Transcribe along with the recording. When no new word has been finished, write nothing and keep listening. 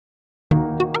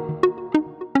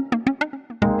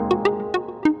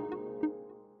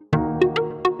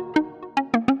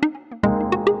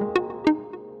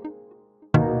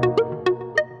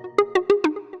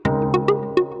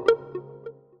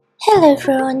Hello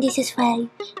everyone, this is Faye.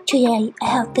 Today I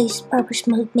have this purple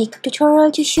smooth makeup tutorial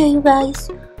to show you guys.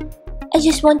 I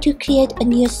just want to create a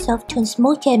new soft-toned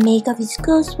smoky eye makeup which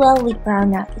goes well with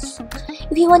brown eyes.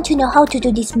 If you want to know how to do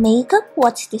this makeup,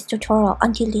 watch this tutorial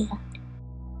until the end.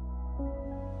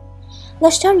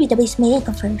 Let's start with the base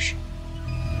makeup first.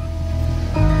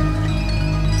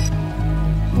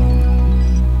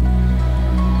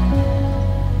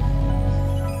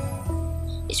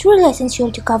 It's really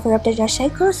essential to cover up the dark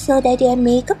circles so that the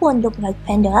makeup won't look like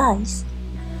panda eyes.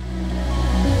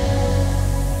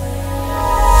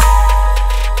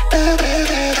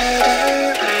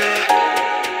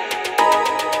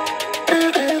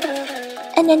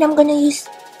 And then I'm gonna use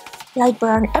light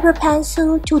brown eyebrow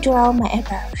pencil to draw my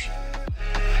eyebrows.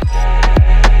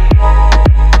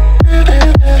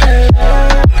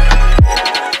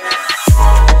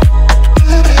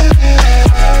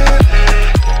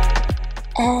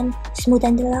 And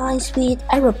smoothen the lines with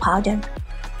eyebrow powder.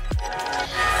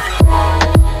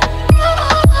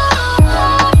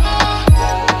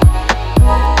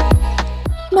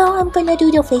 Now I'm gonna do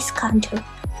the face contour.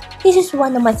 This is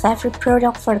one of my favorite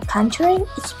products for contouring.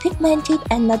 It's pigmented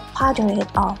and not powdery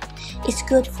at all. It's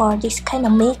good for this kind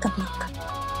of makeup look.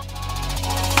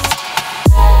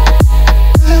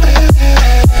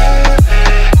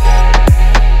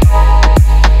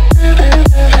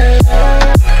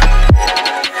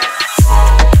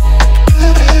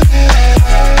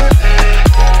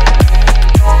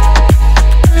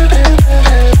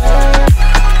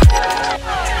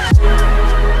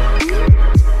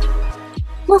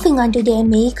 Moving on to the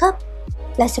makeup,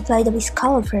 let's apply the base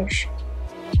color first.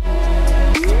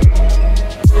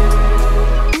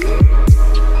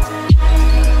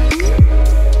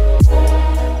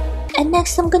 And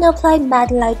next I'm gonna apply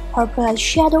matte light purple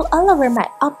eyeshadow all over my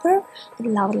upper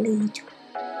and lower lid.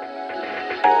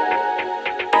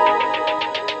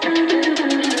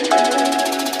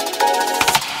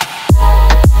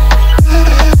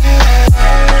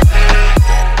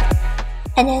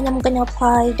 And then I'm gonna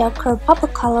apply darker purple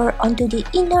color onto the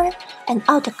inner and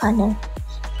outer corner.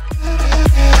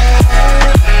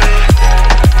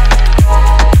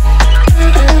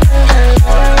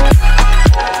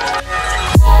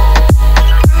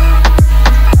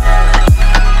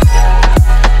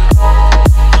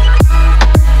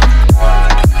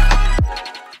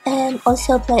 And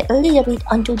also apply a little bit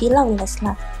onto the lower lid.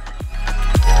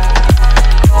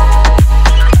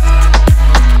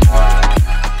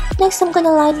 Next, I'm gonna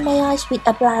line my eyes with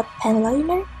a black pen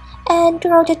liner and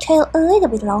draw the tail a little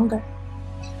bit longer.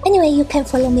 Anyway, you can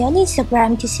follow me on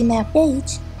Instagram to see my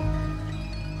updates.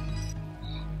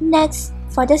 Next,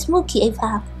 for the smoky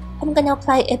effect, I'm gonna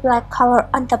apply a black color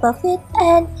on top of it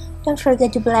and don't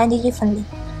forget to blend it evenly.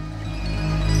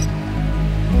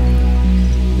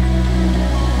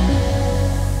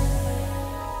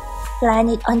 Blend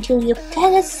it until you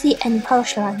cannot see any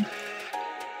harsh line.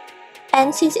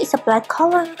 And since it's a black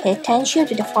color, pay attention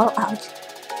to the fallout.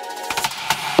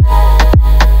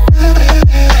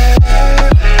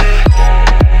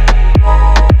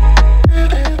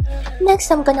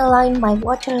 Next, I'm gonna line my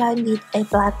waterline with a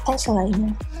black pencil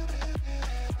liner.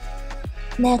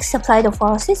 Next, apply the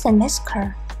falsies and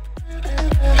mascara.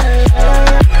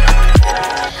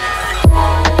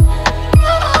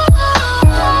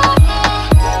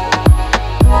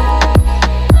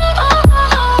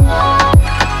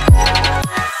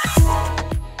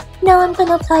 Now I'm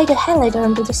gonna apply the highlighter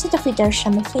onto the center feathers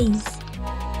on my face.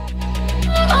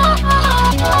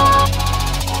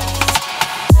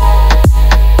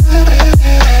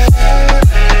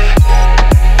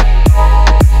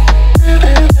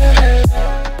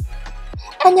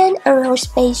 And then a rose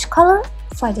beige color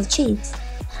for the cheeks.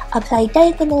 Apply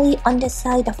diagonally on the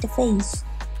side of the face.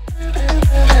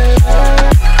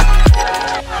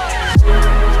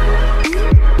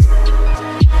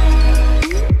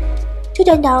 To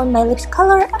tone down my lips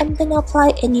color, I'm gonna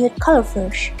apply a nude color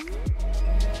first.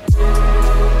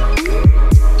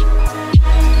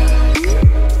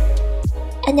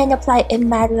 And then apply a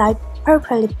matte light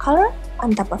purple lip color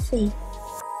on top of it.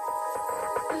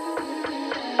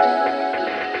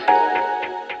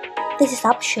 This is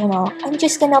optional. I'm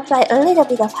just gonna apply a little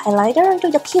bit of highlighter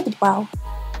to the cupid brow.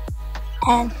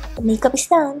 And the makeup is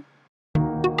done.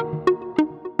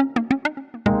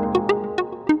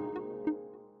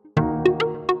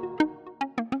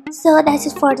 So that's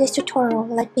it for this tutorial.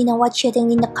 Let me know what you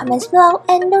think in the comments below,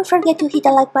 and don't forget to hit the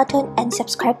like button and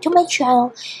subscribe to my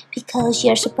channel because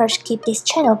you're supposed to keep this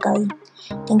channel going.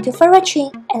 Thank you for watching,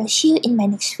 and I'll see you in my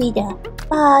next video.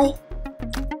 Bye!